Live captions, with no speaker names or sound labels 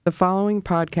The following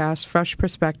podcast, Fresh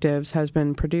Perspectives, has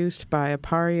been produced by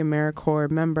APARI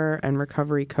AmeriCorps member and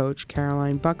recovery coach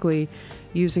Caroline Buckley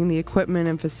using the equipment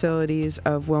and facilities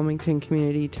of Wilmington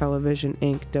Community Television,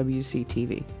 Inc.,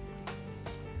 WCTV.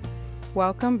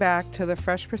 Welcome back to the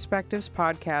Fresh Perspectives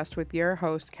podcast with your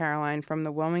host, Caroline, from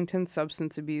the Wilmington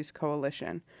Substance Abuse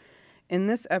Coalition. In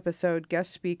this episode,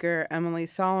 guest speaker Emily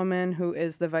Solomon, who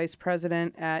is the vice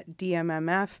president at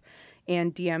DMMF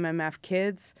and DMMF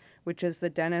Kids, which is the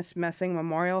Dennis Messing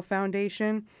Memorial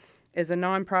Foundation, is a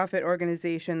nonprofit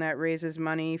organization that raises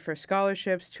money for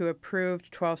scholarships to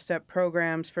approved 12-step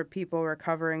programs for people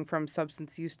recovering from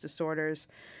substance use disorders,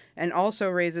 and also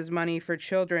raises money for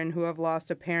children who have lost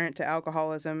a parent to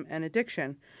alcoholism and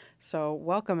addiction. So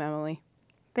welcome, Emily.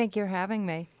 Thank you for having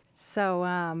me. So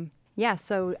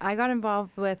I got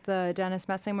involved with the Dennis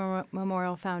Messing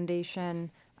Memorial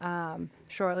Foundation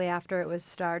shortly after it was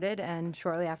started and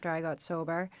shortly after I got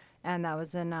sober, and that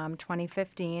was in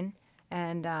 2015.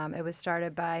 And it was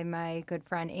started by my good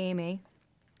friend Amy.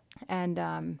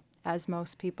 And as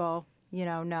most people,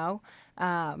 know,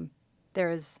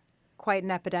 there's quite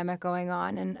an epidemic going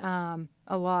on, and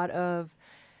a lot of,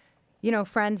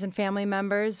 friends and family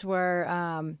members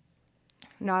were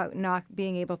not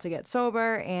being able to get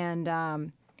sober, and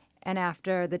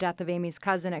after the death of Amy's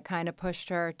cousin, it kind of pushed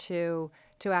her to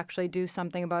actually do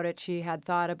something about it. She had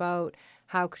thought about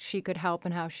how she could help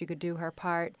and how she could do her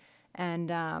part,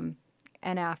 and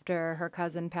after her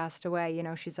cousin passed away,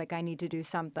 she's like, I need to do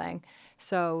something.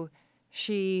 So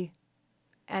she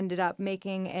ended up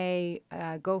making a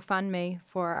GoFundMe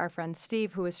for our friend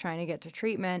Steve, who was trying to get to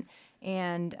treatment,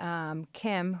 and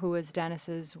Kim, who was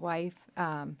Dennis's wife.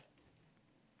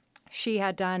 She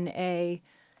had done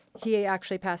he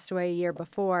actually passed away a year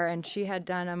before, and she had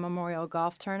done a memorial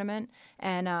golf tournament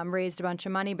and raised a bunch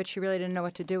of money, but she really didn't know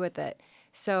what to do with it.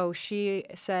 So she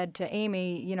said to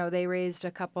Amy, they raised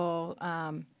a couple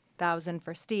thousand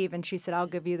for Steve, and she said, I'll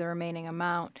give you the remaining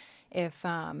amount if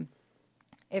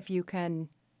you can,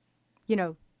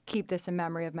 keep this in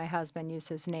memory of my husband, use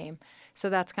his name. So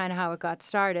that's kind of how it got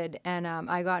started, and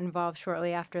I got involved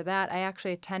shortly after that. I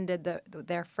actually attended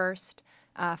their first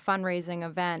fundraising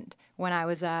event when I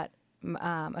was at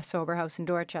a sober house in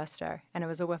Dorchester, and it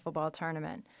was a wiffle ball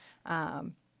tournament.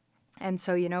 And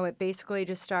so, it basically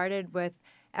just started with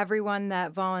everyone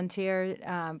that volunteered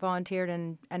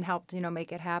and helped,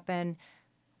 make it happen,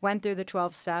 went through the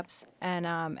 12 steps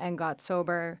and got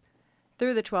sober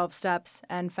through the 12 steps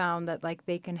and found that, like,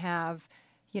 they can have,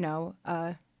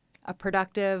 a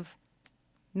productive,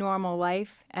 normal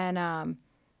life. And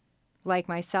like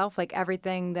myself, like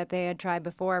everything that they had tried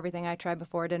before, everything I tried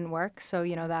before didn't work. So,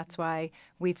 that's why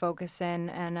we focus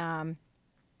in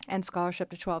and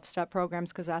scholarship to 12-step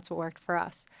programs, because that's what worked for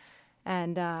us.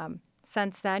 And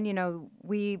since then,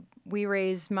 we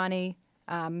raise money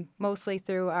mostly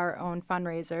through our own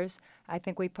fundraisers. I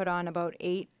think we put on about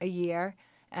 8 a year.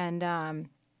 And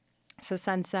so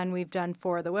since then, we've done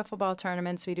 4 of the wiffle ball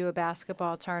tournaments. We do a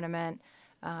basketball tournament,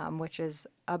 which is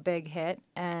a big hit.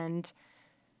 And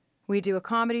we do a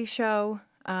comedy show,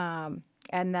 and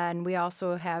then we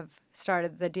also have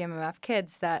started the DMMF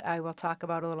Kids that I will talk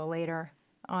about a little later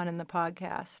on in the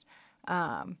podcast.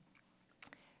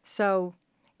 So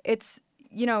it's,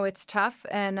 it's tough,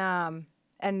 and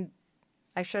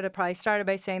I should have probably started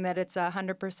by saying that it's a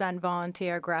 100%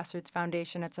 volunteer grassroots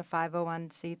foundation. It's a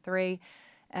 501c3,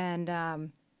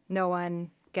 and no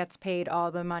one gets paid.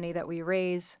 All the money that we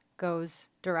raise goes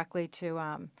directly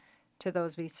to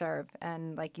those we serve.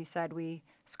 And like you said, we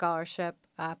scholarship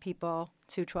people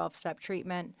to 12-step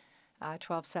treatment,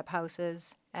 12-step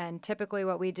houses. And typically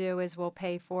what we do is we'll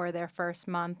pay for their first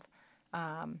month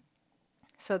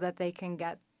so that they can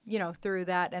get, through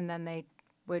that. And then they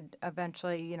would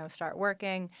eventually, start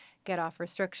working, get off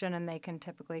restriction, and they can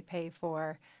typically pay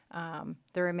for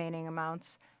the remaining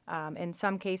amounts. In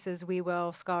some cases, we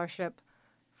will scholarship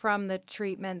from the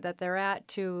treatment that they're at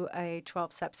to a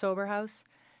 12-step sober house.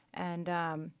 And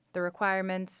the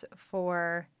requirements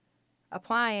for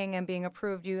applying and being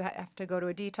approved, you have to go to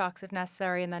a detox if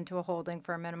necessary, and then to a holding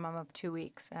for a minimum of 2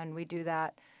 weeks. And we do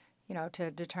that,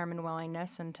 to determine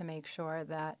willingness and to make sure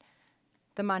that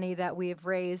the money that we've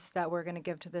raised that we're going to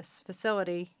give to this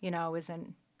facility,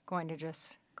 isn't going to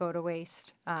just go to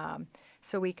waste.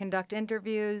 So we conduct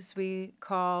interviews. We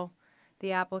call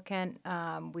the applicant.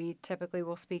 We typically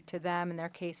will speak to them and their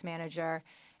case manager,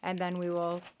 and then we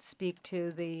will speak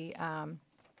to the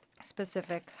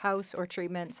specific house or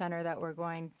treatment center that we're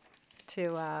going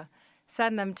to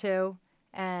send them to,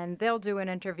 and they'll do an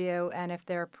interview, and if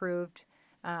they're approved,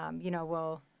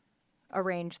 we'll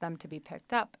arrange them to be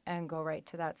picked up and go right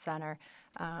to that center.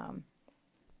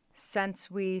 since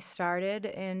we started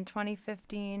in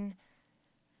 2015,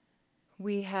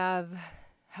 we have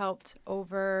helped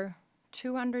over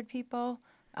 200 people.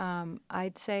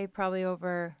 I'd say probably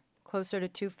over closer to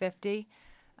 250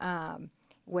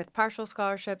 with partial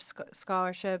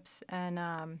scholarships,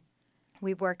 and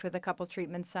we've worked with a couple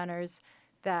treatment centers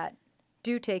that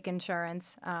do take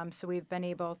insurance. So we've been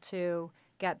able to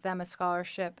get them a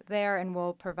scholarship there, and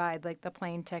we'll provide like the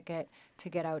plane ticket to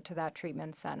get out to that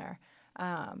treatment center.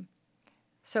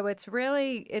 So it's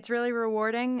really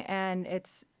rewarding, and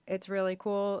it's really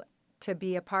cool to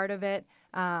be a part of it.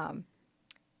 And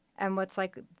what's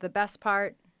like the best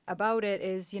part about it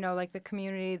is, like the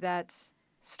community that's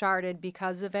started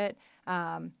because of it.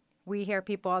 We hear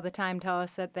people all the time tell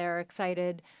us that they're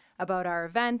excited about our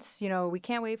events. We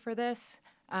can't wait for this.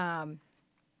 And,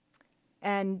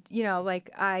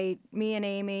 like me and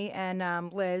Amy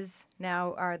and Liz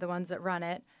now are the ones that run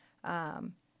it.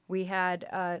 We had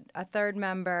a third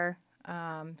member,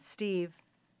 Steve,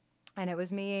 and it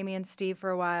was me, Amy, and Steve for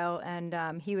a while.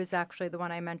 And he was actually the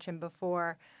one I mentioned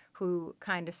before who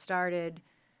kind of started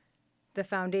the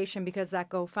foundation because that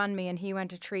GoFundMe, and he went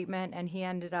to treatment, and he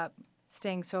ended up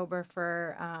staying sober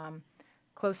for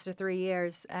close to 3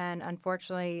 years. And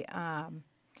unfortunately,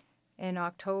 in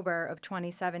October of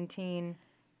 2017,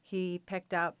 he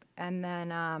picked up, and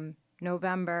then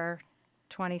November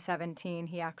 2017,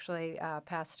 he actually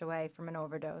passed away from an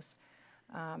overdose.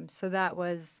 So that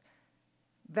was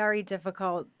very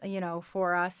difficult,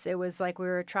 for us. It was like we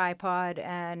were a tripod,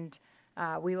 and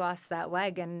we lost that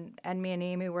leg, and me and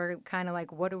Amy were kind of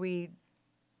like, what do we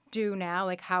do now?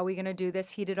 Like, how are we going to do this?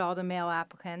 He did all the male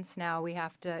applicants. Now we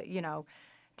have to,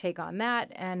 take on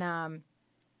that. And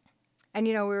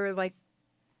we were like,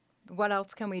 what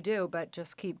else can we do but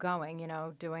just keep going,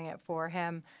 doing it for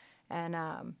him. And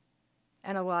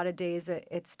a lot of days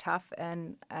it's tough.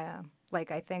 And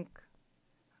I think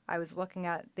I was looking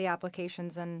at the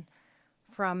applications, and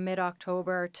from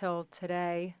mid-October till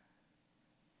today,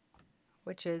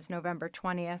 which is November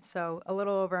 20th, so a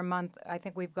little over a month, I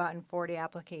think we've gotten 40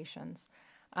 applications.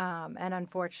 And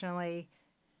unfortunately,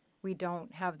 we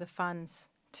don't have the funds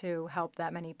to help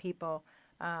that many people.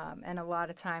 And a lot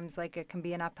of times, it can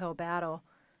be an uphill battle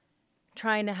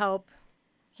trying to help,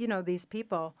 these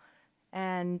people.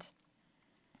 And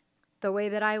the way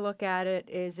that I look at it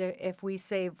is if we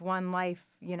save one life,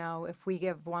 if we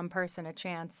give one person a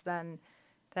chance, then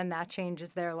that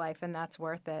changes their life, and that's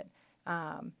worth it.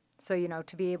 So,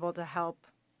 to be able to help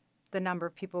the number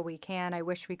of people we can, I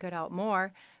wish we could help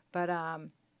more, but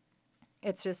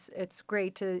it's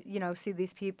great to, see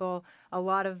these people. A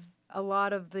lot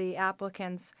of the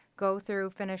applicants go through,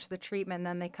 finish the treatment,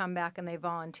 then they come back and they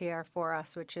volunteer for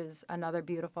us, which is another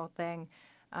beautiful thing.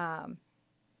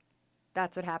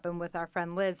 That's what happened with our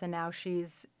friend Liz, and now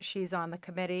she's on the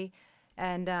committee,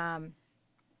 and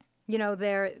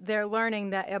they're learning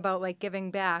that about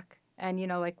giving back. And,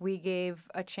 we gave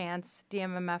a chance,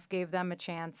 DMMF gave them a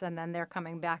chance, and then they're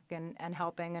coming back and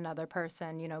helping another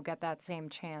person, get that same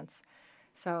chance.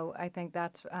 So I think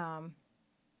that's,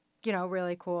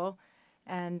 really cool.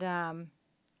 And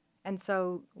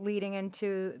so leading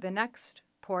into the next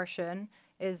portion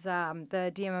is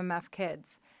the DMMF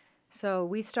Kids. So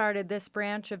we started this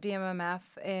branch of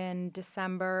DMMF in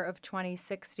December of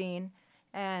 2016,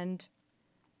 and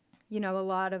a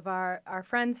lot of our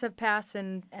friends have passed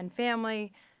and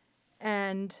family.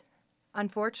 And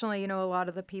unfortunately, a lot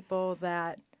of the people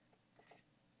that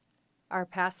are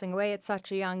passing away at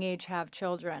such a young age have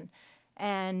children.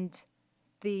 And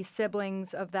the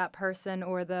siblings of that person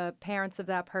or the parents of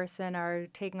that person are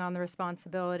taking on the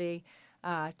responsibility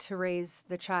to raise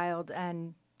the child.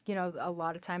 And, a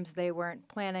lot of times they weren't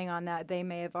planning on that. They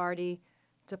may have already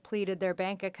depleted their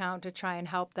bank account to try and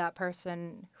help that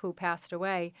person who passed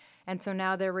away. And so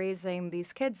now they're raising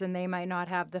these kids, and they might not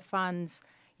have the funds,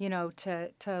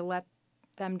 to let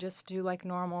them just do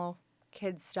normal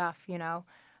kid stuff,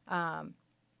 And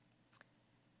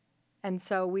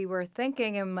so we were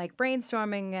thinking and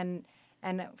brainstorming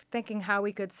and thinking how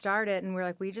we could start it. And we're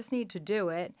like, we just need to do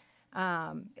it.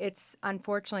 It's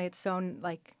unfortunately, it's so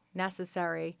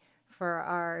necessary for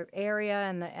our area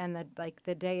and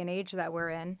the day and age that we're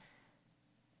in.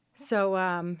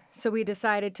 So we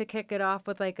decided to kick it off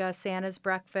with a Santa's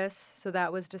breakfast. So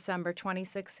that was December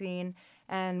 2016,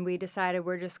 and we decided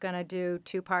we're just going to do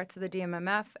 2 parts of the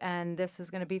DMMF, and this is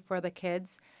going to be for the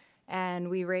kids. And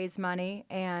we raise money,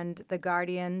 and the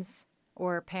guardians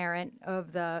or parent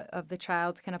of the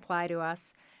child can apply to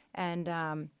us, and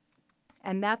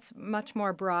that's much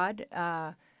more broad.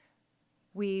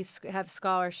 We have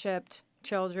scholarshiped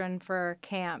children for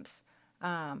camps,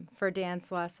 for dance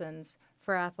lessons,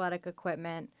 for athletic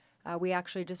equipment, We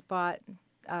actually just bought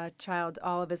a child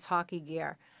all of his hockey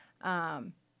gear,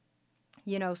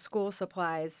 school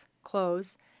supplies,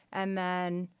 clothes. And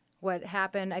then what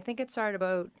happened, I think it started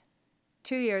about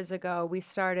 2 years ago, we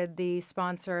started the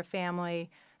Sponsor a Family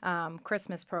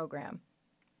Christmas program.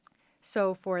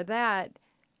 So for that,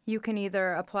 you can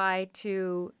either apply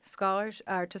to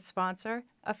to sponsor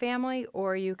a family,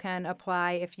 or you can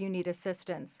apply if you need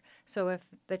assistance. So if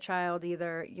the child,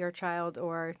 either your child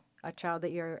or a child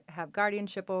that you have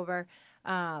guardianship over,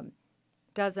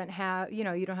 doesn't have,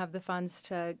 you don't have the funds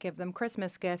to give them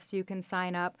Christmas gifts, you can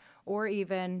sign up, or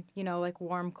even, like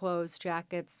warm clothes,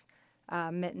 jackets,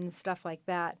 mittens, stuff like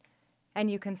that. And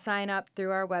you can sign up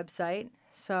through our website.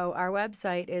 So our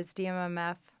website is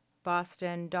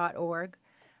dmmfboston.org.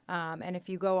 And if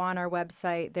you go on our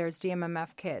website, there's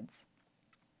DMMF Kids.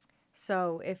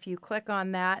 So if you click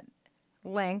on that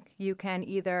link, you can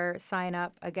either sign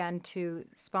up again to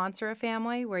sponsor a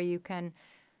family, where you can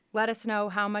let us know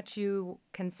how much you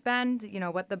can spend,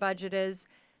 what the budget is,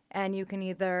 and you can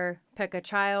either pick a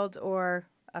child or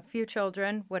a few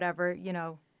children, whatever,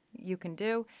 you can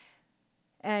do.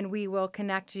 And we will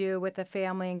connect you with a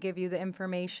family and give you the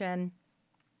information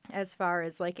as far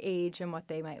as like age and what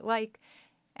they might like.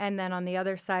 And then on the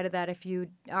other side of that, if you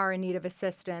are in need of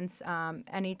assistance,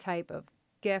 any type of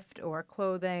gift or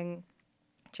clothing,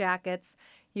 jackets,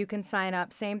 you can sign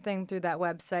up. Same thing through that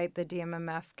website, the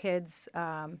DMMF Kids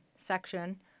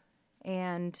section.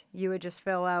 And you would just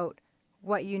fill out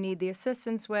what you need the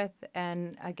assistance with,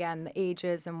 and again, the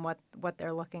ages and what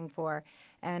they're looking for.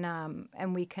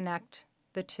 And we connect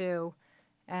the two.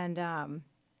 And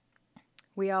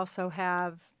we also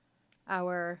have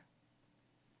our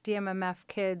DMMF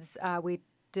Kids. We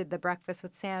did the Breakfast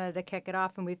with Santa to kick it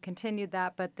off, and we've continued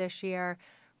that. But this year,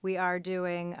 we are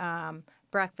doing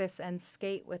Breakfast and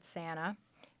Skate with Santa.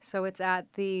 So it's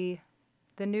at the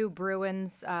new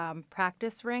Bruins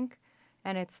practice rink,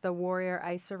 and it's the Warrior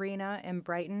Ice Arena in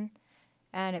Brighton.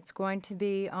 And it's going to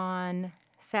be on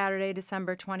Saturday,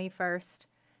 December 21st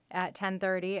at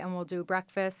 10:30, and we'll do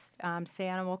breakfast.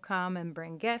 Santa will come and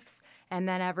bring gifts, and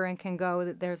then everyone can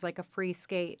go. There's like a free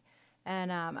skate.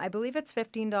 And I believe it's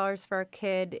 $15 for a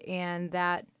kid, and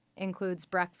that includes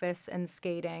breakfast and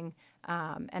skating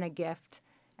and a gift.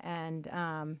 And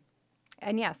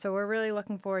yeah, so we're really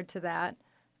looking forward to that.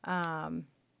 And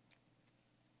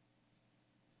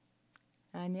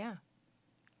yeah.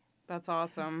 That's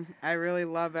awesome. I really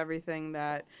love everything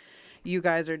that you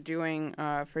guys are doing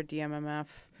for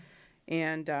DMMF.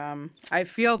 And I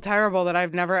feel terrible that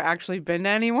I've never actually been to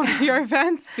any one of your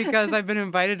events, because I've been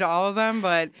invited to all of them.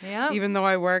 But Yep. even though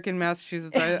I work in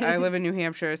Massachusetts, I live in New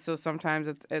Hampshire, so sometimes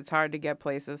it's hard to get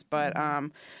places. But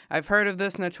I've heard of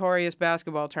this notorious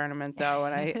basketball tournament, though,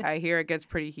 and I hear it gets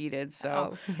pretty heated.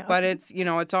 So, Yep. but it's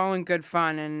it's all in good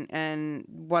fun, and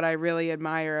what I really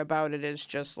admire about it is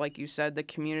just like you said, the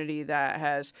community that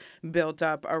has built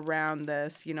up around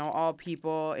this. All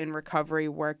people in recovery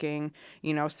working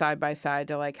side by side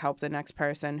to like help the next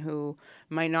person who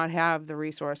might not have the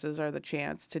resources or the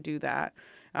chance to do that,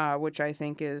 which I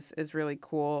think is really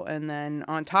cool. And then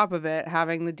on top of it,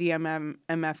 having the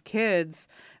DMMF Kids,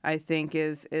 I think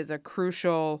is a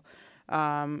crucial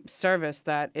service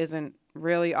that isn't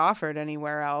really offered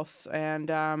anywhere else.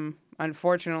 And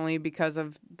unfortunately, because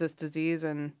of this disease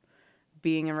and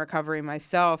being in recovery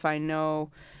myself, I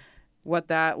know what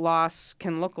that loss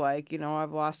can look like.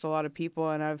 I've lost a lot of people,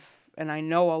 and I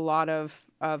know a lot of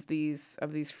these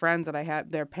friends that I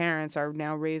had, their parents are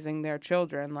now raising their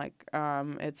children. Like,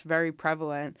 it's very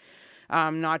prevalent,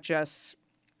 not just,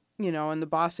 in the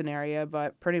Boston area,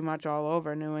 but pretty much all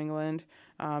over New England,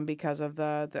 because of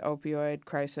the opioid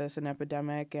crisis and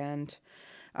epidemic. And,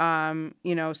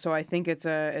 so I think it's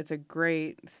a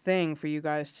great thing for you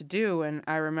guys to do. And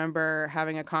I remember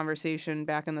having a conversation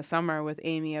back in the summer with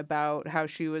Amy about how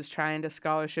she was trying to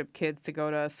scholarship kids to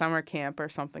go to a summer camp or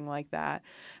something like that,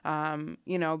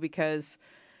 because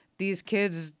these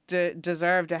kids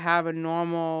deserve to have a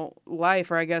normal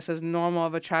life, or I guess as normal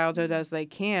of a childhood as they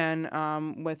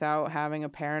can, without having a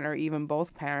parent or even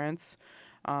both parents,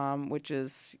 which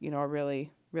is, a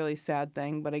really, really sad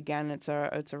thing. But again, it's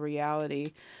a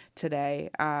reality today.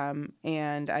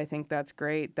 And I think that's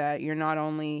great that you're not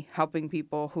only helping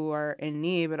people who are in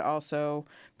need, but also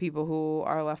people who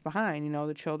are left behind,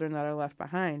 the children that are left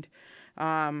behind.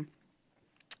 And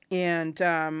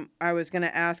I was going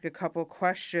to ask a couple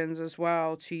questions as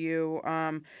well to you.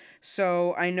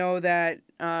 So I know that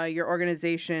your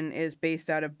organization is based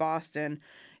out of Boston.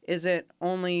 Is it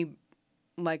only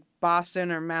like Boston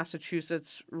or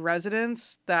Massachusetts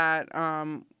residents that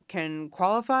can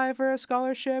qualify for a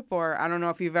scholarship? Or I don't know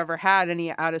if you've ever had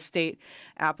any out-of-state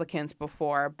applicants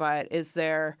before, but is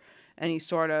there any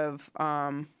sort of,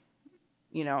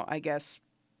 I guess,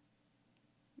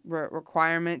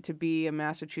 requirement to be a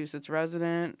Massachusetts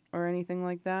resident or anything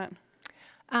like that?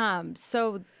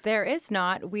 So there is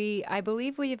not. I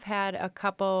believe we've had a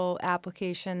couple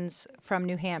applications from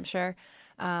New Hampshire.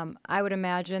 I would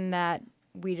imagine that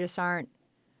we just aren't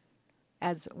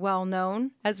as well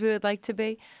known as we would like to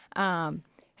be.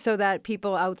 So that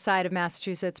people outside of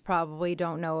Massachusetts probably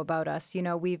don't know about us.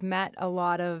 We've met a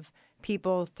lot of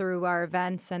people through our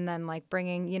events and then like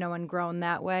bringing, and grown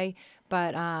that way.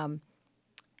 But,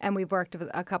 and we've worked with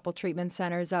a couple treatment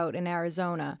centers out in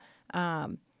Arizona.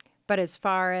 But as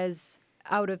far as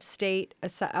out of state,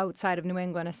 outside of New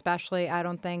England especially, I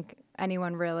don't think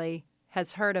anyone really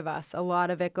has heard of us. A lot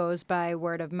of it goes by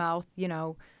word of mouth,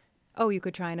 oh, you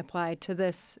could try and apply to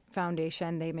this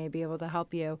foundation. They may be able to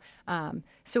help you.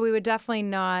 So we would definitely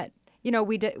not,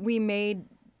 we made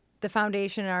the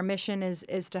foundation, our mission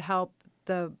is to help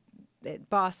the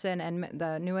Boston and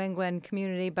the New England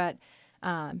community. But,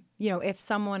 if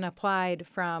someone applied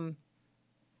from,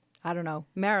 I don't know,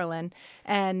 Maryland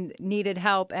and needed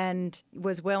help and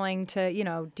was willing to,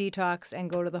 detox and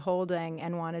go to the holding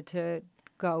and wanted to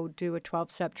go do a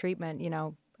 12-step treatment,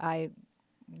 I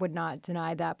would not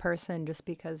deny that person just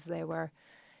because they were,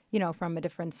 from a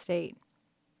different state.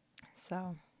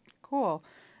 So. Cool.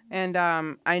 And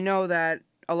I know that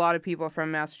a lot of people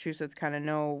from Massachusetts kind of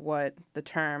know what the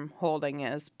term holding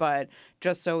is, but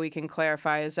just so we can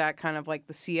clarify, is that kind of like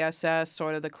the CSS,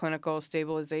 sort of the clinical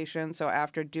stabilization? So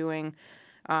after doing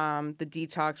the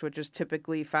detox, which is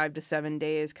typically 5 to 7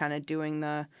 days, kind of doing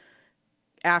the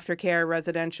aftercare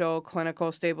residential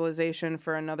clinical stabilization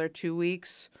for another 2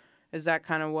 weeks? Is that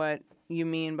kind of what you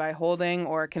mean by holding,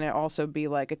 or can it also be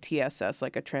like a TSS,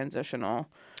 like a transitional?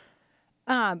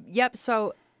 Yep.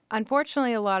 So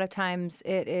unfortunately, a lot of times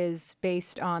it is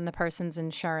based on the person's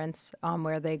insurance on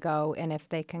where they go and if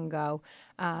they can go.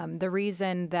 The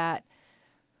reason that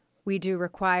we do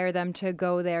require them to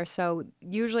go there, so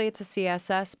usually it's a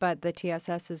CSS, but the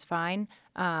TSS is fine.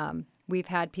 We've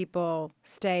had people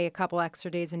stay a couple extra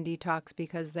days in detox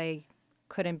because they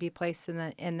couldn't be placed in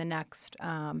the next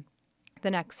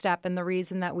step. And the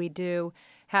reason that we do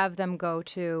have them go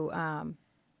to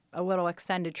a little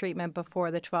extended treatment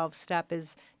before the 12 step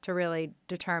is to really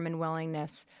determine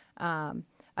willingness.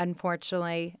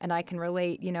 Unfortunately, and I can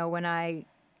relate, when I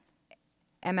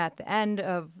am at the end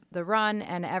of the run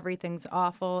and everything's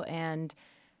awful and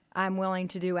I'm willing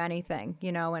to do anything,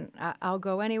 and I'll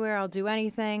go anywhere, I'll do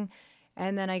anything.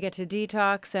 And then I get to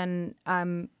detox and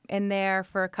I'm in there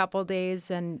for a couple days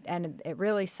and it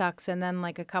really sucks. And then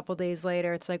like a couple days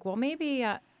later, it's like, well, maybe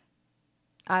I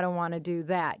don't want to do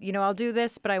that. I'll do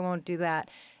this, but I won't do that.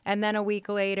 And then a week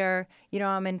later,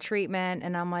 I'm in treatment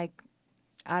and I'm like,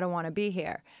 I don't want to be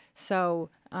here. So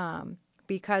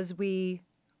because we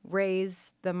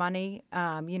raise the money,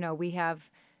 we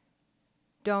have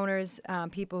donors,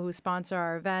 people who sponsor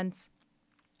our events,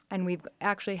 and we've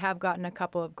actually have gotten a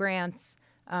couple of grants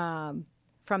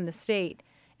from the state.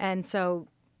 And so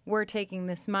we're taking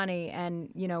this money and,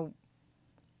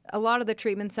 a lot of the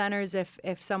treatment centers, if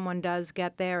someone does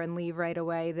get there and leave right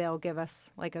away, they'll give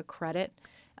us like a credit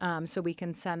so we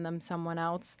can send them someone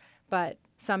else. But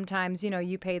sometimes,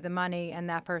 you pay the money and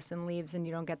that person leaves and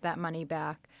you don't get that money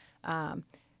back.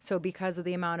 So because of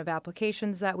the amount of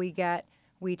applications that we get,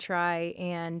 we try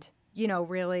and,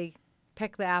 really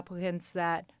pick the applicants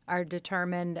that are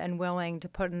determined and willing to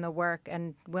put in the work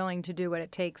and willing to do what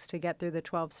it takes to get through the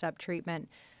 12-step treatment.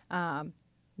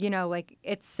 Like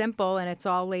it's simple and it's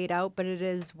all laid out, but it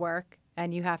is work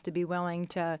and you have to be willing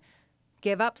to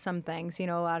give up some things. A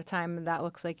lot of time that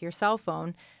looks like your cell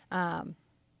phone. And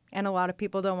a lot of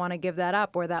people don't want to give that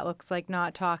up, or that looks like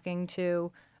not talking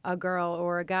to a girl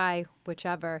or a guy,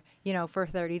 whichever, for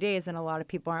 30 days. And a lot of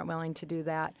people aren't willing to do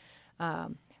that.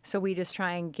 So we just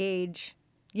try and gauge,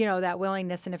 that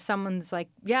willingness. And if someone's like,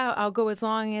 yeah, I'll go as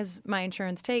long as my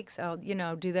insurance takes, I'll,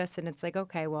 do this. And it's like,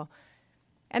 okay, well,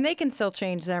 and they can still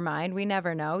change their mind. We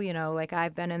never know, like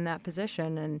I've been in that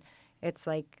position and it's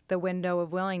like the window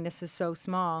of willingness is so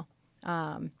small.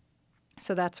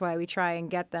 So that's why we try and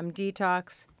get them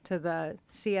detox to the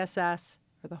CSS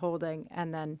or the holding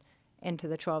and then into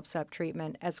the 12-step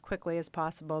treatment as quickly as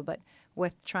possible, but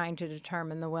with trying to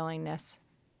determine the willingness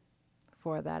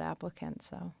for that applicant.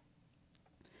 So,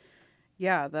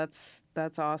 yeah, that's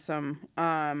awesome.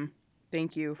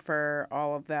 Thank you for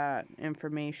all of that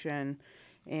information.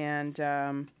 And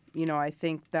I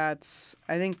think that's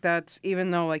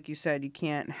even though, like you said, you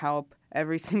can't help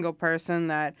every single person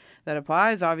that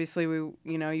applies. Obviously,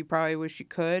 you probably wish you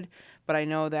could, but I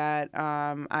know that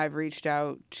I've reached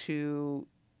out to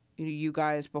you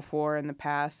guys before in the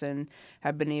past and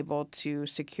have been able to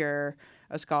secure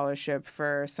a scholarship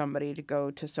for somebody to go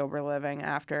to sober living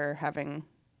after having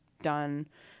done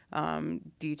detox,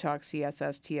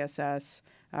 CSS, TSS,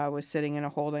 was sitting in a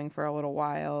holding for a little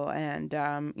while. And,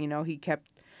 he kept,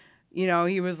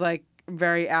 he was like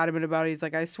very adamant about it. He's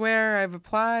like, I swear I've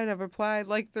applied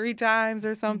like 3 times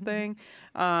or something.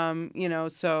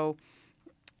 So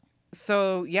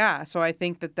I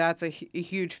think that that's a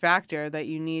huge factor, that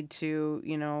you need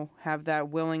to, have that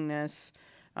willingness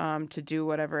to do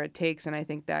whatever it takes. And I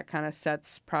think that kind of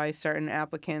sets probably certain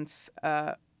applicants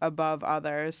above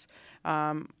others.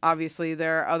 Obviously,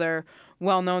 there are other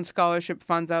well-known scholarship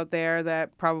funds out there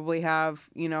that probably have,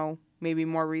 maybe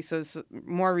more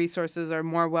resources or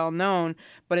more well-known,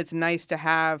 but it's nice to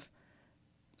have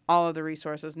all of the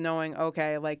resources, knowing,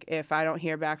 okay, like if I don't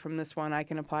hear back from this one, I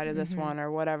can apply to this one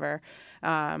or whatever.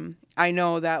 I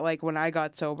know that like when I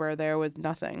got sober, there was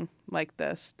nothing like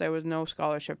this. There was no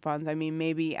scholarship funds. I mean,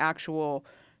 maybe actual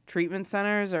treatment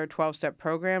centers or 12-step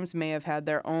programs may have had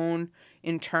their own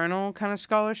internal kind of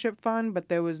scholarship fund, but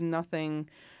there was nothing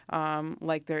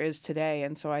like there is today.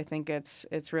 And so I think it's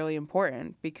really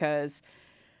important because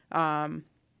not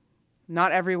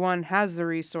everyone has the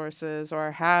resources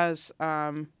or has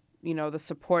the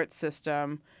support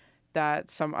system that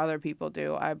some other people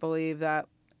do. I believe that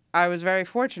I was very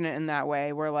fortunate in that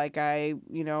way, where like I,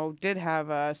 did have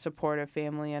a supportive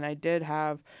family and I did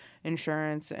have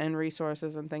insurance and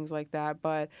resources and things like that.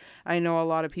 But I know a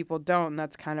lot of people don't, and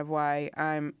that's kind of why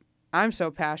I'm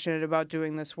so passionate about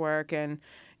doing this work and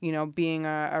being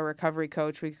a recovery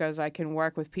coach, because I can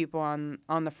work with people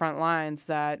on the front lines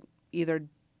that either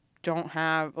don't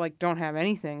have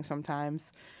anything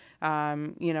sometimes.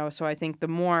 So I think the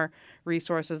more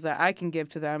resources that I can give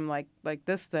to them, like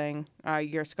this thing,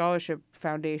 your scholarship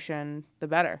foundation, the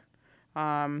better.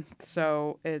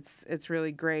 So it's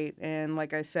really great. And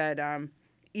like I said,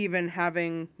 even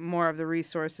having more of the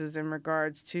resources in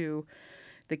regards to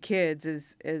the kids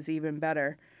is even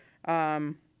better.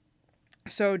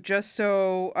 So just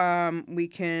so we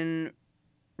can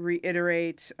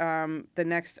reiterate the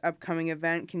next upcoming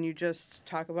event, can you just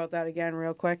talk about that again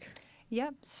real quick?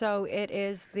 Yep. So it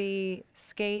is the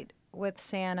Skate with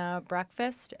Santa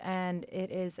breakfast, and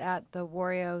it is at the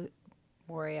Mario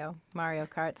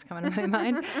Kart's coming to my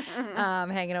mind.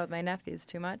 Hanging out with my nephews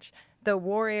too much. The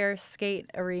Warrior Skate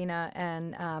Arena,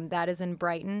 and that is in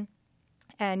Brighton.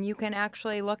 And you can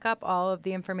actually look up all of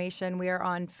the information. We are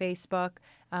on Facebook,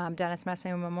 Dennis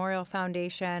Messing Memorial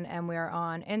Foundation, and we are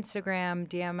on Instagram,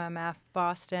 DMMF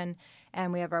Boston,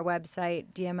 and we have our website,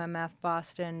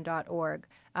 dmmfboston.org.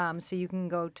 So you can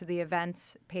go to the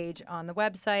events page on the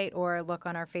website or look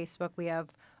on our Facebook. We have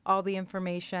all the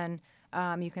information.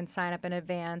 You can sign up in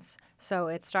advance. So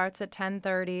it starts at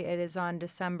 10:30. It is on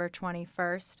December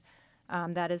 21st.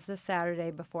 That is the Saturday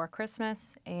before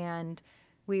Christmas, and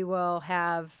we will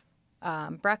have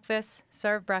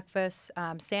serve breakfast.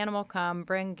 Santa will come,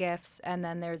 bring gifts, and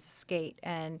then there's a skate.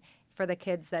 And for the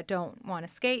kids that don't want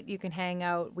to skate, you can hang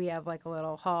out. We have like a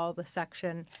little hall, the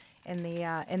section in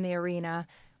the arena.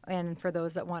 And for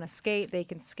those that want to skate, they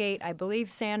can skate. I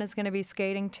believe Santa's going to be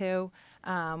skating too,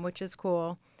 which is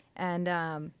cool.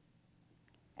 And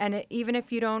even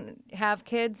if you don't have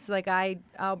kids, like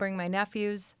I'll bring my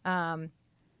nephews.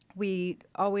 We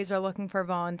always are looking for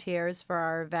volunteers for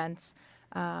our events.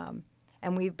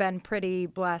 And we've been pretty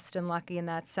blessed and lucky in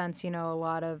that sense. A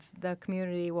lot of the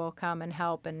community will come and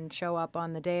help and show up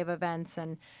on the day of events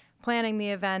and planning the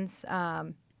events.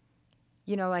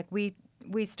 Like we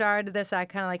started this, I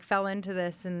kind of like fell into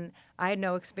this, and I had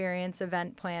no experience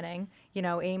event planning.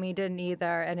 Amy didn't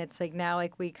either. And it's like now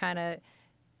like we're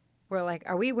like,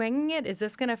 are we winging it? Is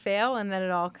this going to fail? And then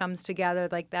it all comes together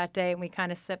like that day, and we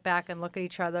kind of sit back and look at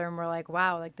each other and we're like,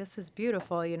 wow, like this is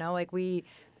beautiful. Like we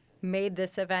made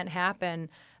this event happen.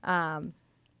 And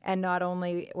not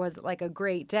only was it like a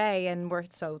great day and we're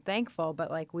so thankful, but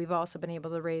like we've also been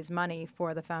able to raise money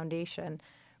for the foundation,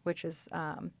 which is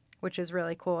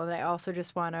really cool. And I also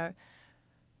just want to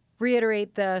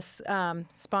reiterate this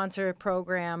sponsor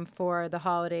program for the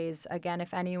holidays. Again,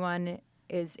 if anyone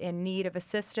is in need of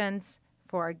assistance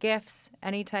for gifts,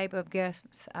 any type of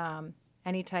gifts,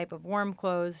 any type of warm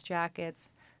clothes, jackets,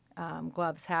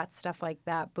 gloves, hats, stuff like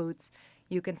that, boots,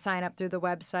 you can sign up through the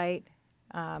website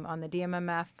on the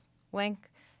DMMF link,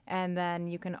 and then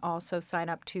you can also sign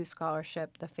up to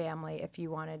Scholarship the Family if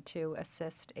you wanted to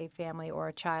assist a family or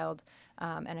a child.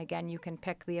 And again, you can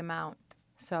pick the amount,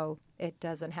 so it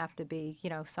doesn't have to be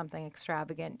something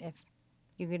extravagant.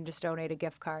 you can just donate a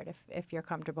gift card if you're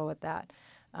comfortable with that.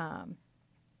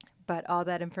 But all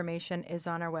that information is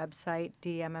on our website,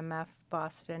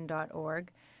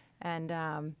 dmmfboston.org. And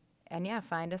yeah,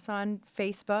 find us on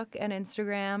Facebook and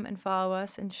Instagram and follow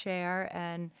us and share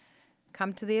and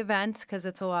come to the events because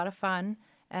it's a lot of fun.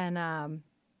 And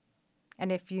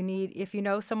if you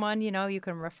know someone, you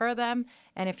can refer them.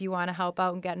 And if you want to help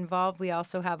out and get involved, we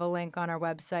also have a link on our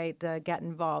website to get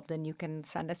involved, and you can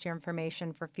send us your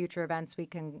information for future events. We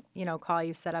can, call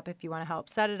you, set up if you want to help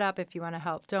set it up, if you want to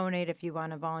help donate, if you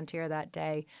want to volunteer that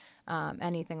day,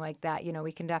 anything like that.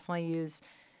 We can definitely use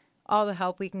all the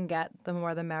help we can get. The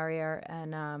more the merrier,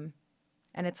 and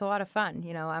it's a lot of fun.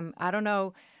 I don't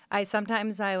know.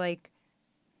 Sometimes I like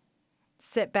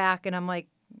sit back and I'm like,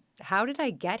 how did I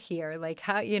get here? Like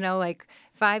how, like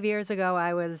 5 years ago,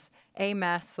 I was a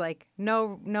mess, like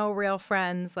no real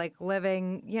friends, like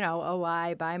living, a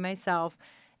lie by myself.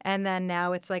 And then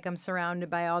now it's like I'm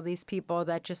surrounded by all these people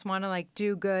that just want to like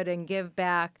do good and give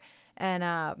back. And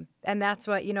that's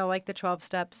what, like the 12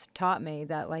 steps taught me,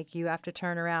 that like you have to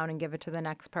turn around and give it to the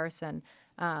next person.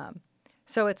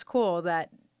 So it's cool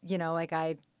that, like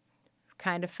I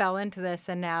kind of fell into this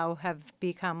and now have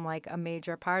become like a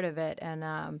major part of it,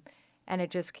 and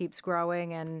it just keeps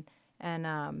growing, and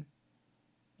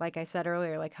like I said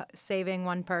earlier, like saving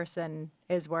one person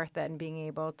is worth it, and being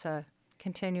able to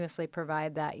continuously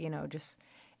provide that, just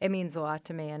it means a lot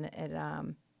to me, and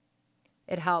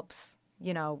it helps,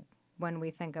 when we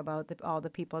think about all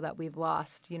the people that we've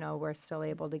lost, we're still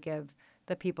able to give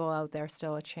the people out there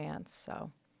still a chance. So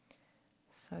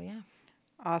yeah.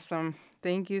 Awesome.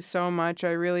 Thank you so much.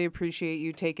 I really appreciate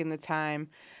you taking the time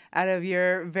out of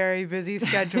your very busy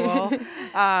schedule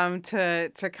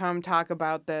to come talk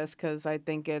about this, because I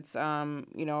think it's,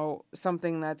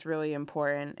 something that's really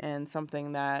important and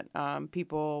something that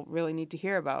people really need to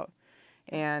hear about.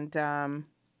 And,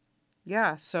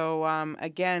 so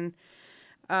again,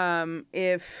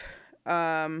 if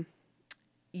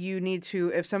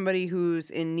somebody who's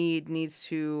in need needs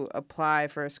to apply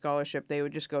for a scholarship, they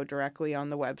would just go directly on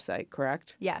the website,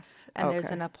 correct? Yes, and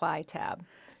there's an apply tab.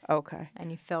 Okay.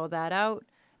 And you fill that out.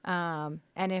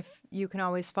 And if you can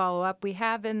always follow up. We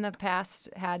have in the past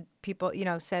had people,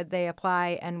 said they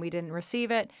apply and we didn't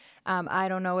receive it. I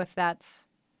don't know if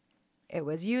it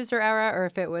was user error or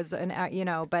if it was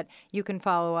but you can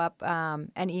follow up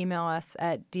and email us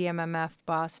at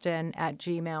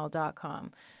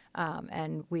dmmfboston@gmail.com.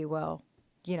 And we will,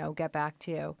 get back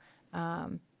to you.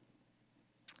 And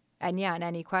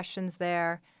any questions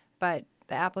there. But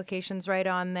the application's right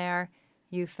on there.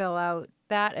 You fill out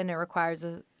that, and it requires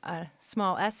a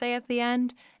small essay at the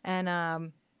end.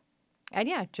 And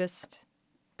just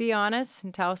be honest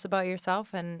and tell us about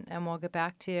yourself, and we'll get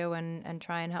back to you and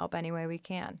try and help any way we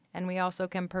can. And we also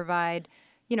can provide,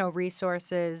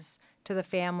 resources to the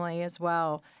family as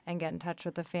well, and get in touch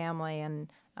with the family and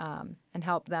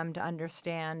help them to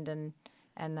understand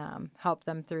and help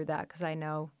them through that, because I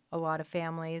know a lot of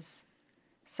families,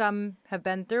 some have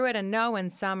been through it and know,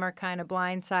 and some are kind of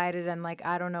blindsided and like,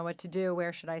 I don't know what to do.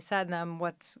 Where should I send them?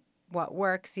 What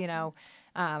works? I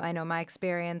know my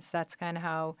experience. That's kind of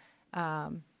how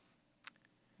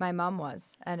my mom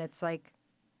was, and it's like,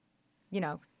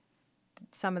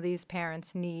 some of these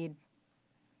parents need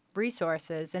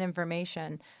resources and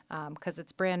information because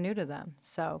it's brand new to them.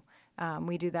 So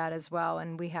we do that as well,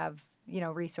 and we have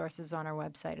resources on our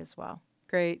website as well.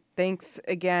 Great. Thanks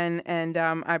again. And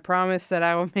I promise that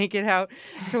I will make it out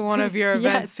to one of your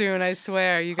events soon. I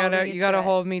swear. You gotta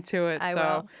hold me to it. I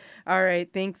will. All right.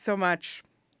 Thanks so much.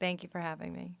 Thank you for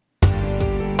having me.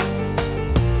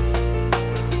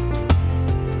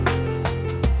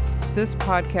 This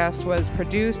podcast was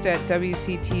produced at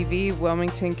WCTV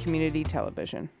Wilmington Community Television.